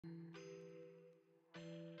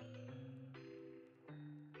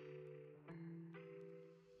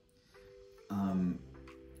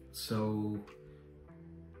So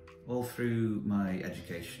all through my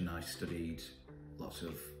education I studied lots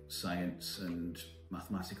of science and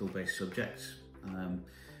mathematical based subjects,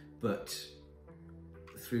 but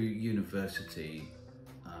through university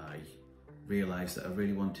I realised that I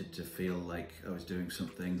really wanted to feel like I was doing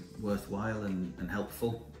something worthwhile and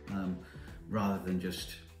helpful, rather than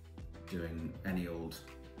just doing any old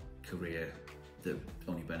career that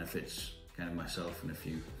only benefits kind of myself and a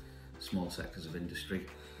few small sectors of industry.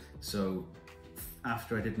 So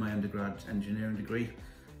after I did my undergrad engineering degree,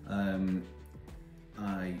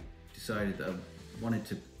 I decided that I wanted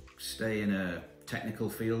to stay in a technical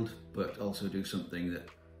field but also do something that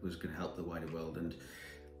was going to help the wider world, and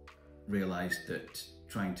realised that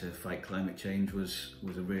trying to fight climate change was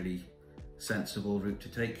a really sensible route to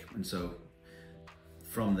take. And so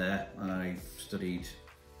from there I studied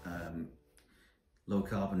low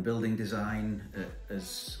carbon building design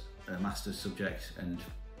as a master's subject, and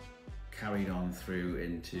carried on through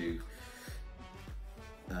into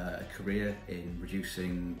a career in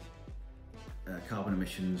reducing carbon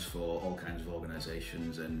emissions for all kinds of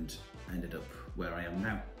organisations, and ended up where I am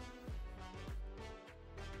now.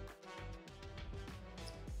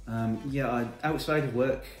 Outside of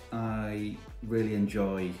work I really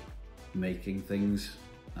enjoy making things,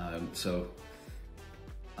 so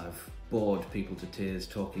I've bored people to tears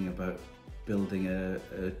talking about building a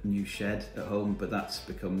new shed at home, but that's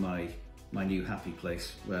become my new happy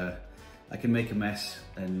place, where I can make a mess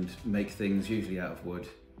and make things usually out of wood,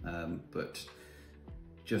 but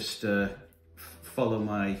just follow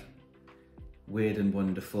my weird and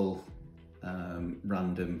wonderful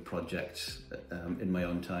random projects in my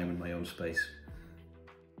own time, in my own space.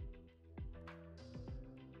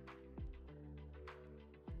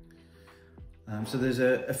 So there's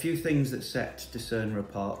a few things that set Decerna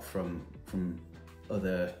apart from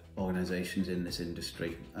other organisations in this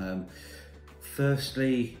industry.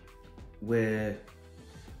 Firstly, we're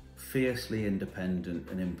fiercely independent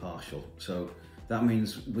and impartial. So that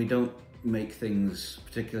means we don't make things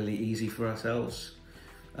particularly easy for ourselves.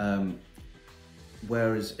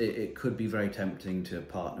 Whereas it could be very tempting to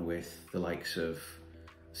partner with the likes of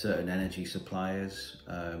certain energy suppliers,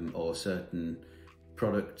 or certain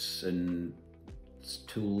products and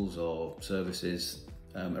tools or services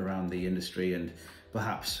around the industry, and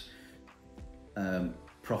perhaps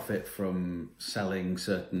profit from selling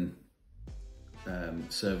certain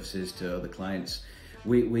services to other clients.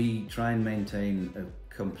 We try and maintain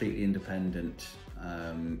a completely independent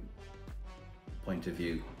point of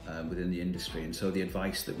view within the industry, and so the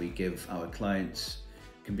advice that we give our clients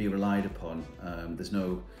can be relied upon. There's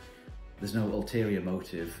no ulterior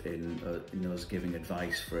motive in us giving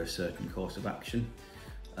advice for a certain course of action,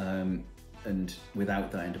 and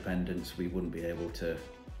without that independence we wouldn't be able to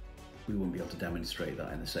demonstrate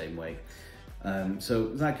that in the same way. So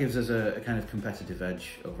that gives us a kind of competitive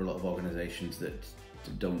edge over a lot of organisations that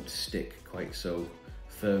don't stick quite so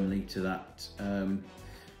firmly to that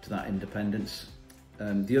independence.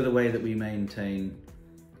 The other way that we maintain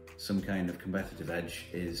some kind of competitive edge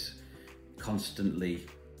is constantly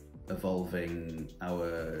evolving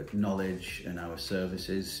our knowledge and our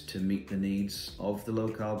services to meet the needs of the low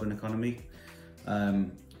carbon economy.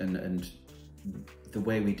 And the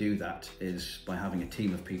way we do that is by having a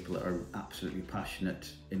team of people that are absolutely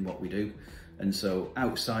passionate in what we do. And so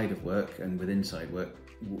outside of work and with inside work,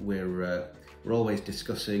 we're always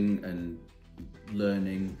discussing and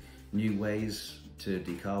learning new ways to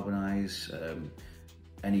decarbonise,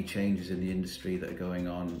 any changes in the industry that are going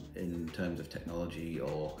on in terms of technology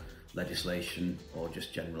or legislation or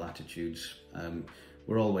just general attitudes.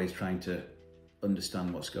 We're always trying to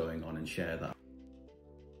understand what's going on and share that.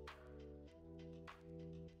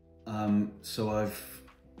 So I've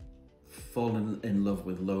fallen in love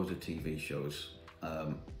with loads of TV shows.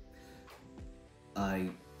 I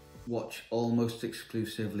watch almost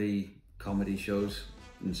exclusively comedy shows,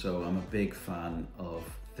 and so I'm a big fan of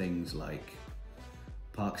things like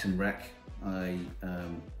Parks and Rec. I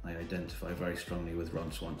identify very strongly with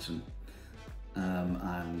Ron Swanson,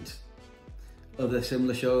 and other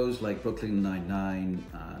similar shows like Brooklyn Nine-Nine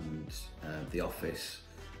and The Office,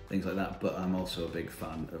 things like that. But I'm also a big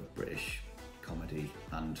fan of British comedy,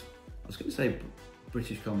 and I was going to say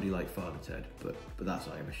British comedy like Father Ted, but that's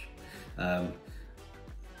Irish.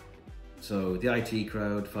 So the IT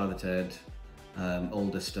Crowd, Father Ted,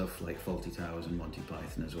 older stuff like Fawlty Towers and Monty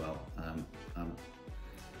Python as well.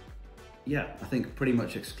 Yeah, I think pretty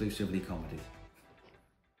much exclusively comedy.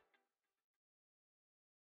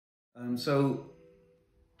 So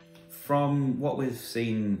from what we've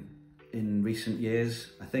seen in recent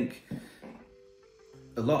years, I think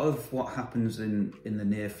a lot of what happens in the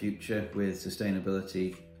near future with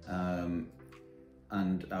sustainability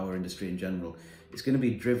and our industry in general, it's going to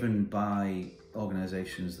be driven by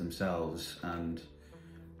organisations themselves, and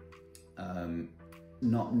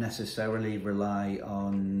not necessarily rely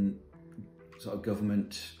on sort of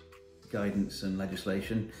government guidance and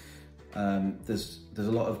legislation. There's a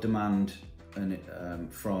lot of demand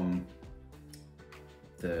from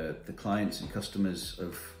the clients and customers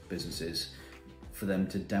of businesses for them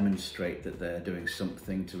to demonstrate that they're doing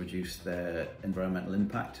something to reduce their environmental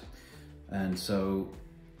impact. And so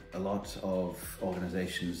a lot of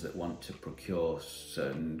organisations that want to procure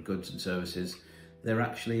certain goods and services, they're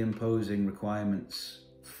actually imposing requirements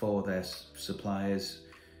for their suppliers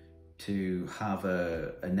to have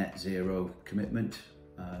a net zero commitment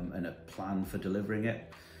and a plan for delivering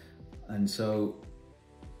it. And so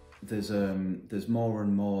there's more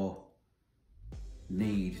and more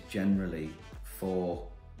need generally for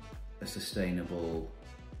a sustainable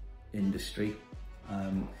industry.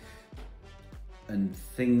 And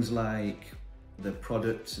things like the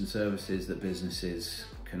products and services that businesses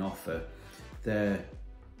can offer, they're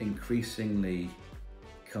increasingly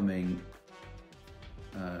coming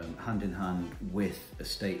hand in hand with a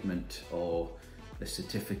statement or a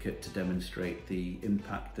certificate to demonstrate the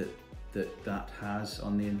impact that has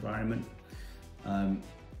on the environment.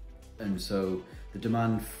 And so the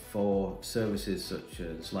demand for services such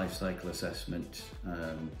as life cycle assessment,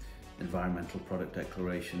 environmental product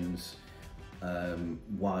declarations,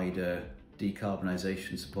 wider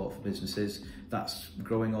decarbonisation support for businesses, that's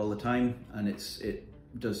growing all the time, and it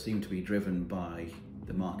does seem to be driven by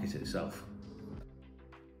the market itself.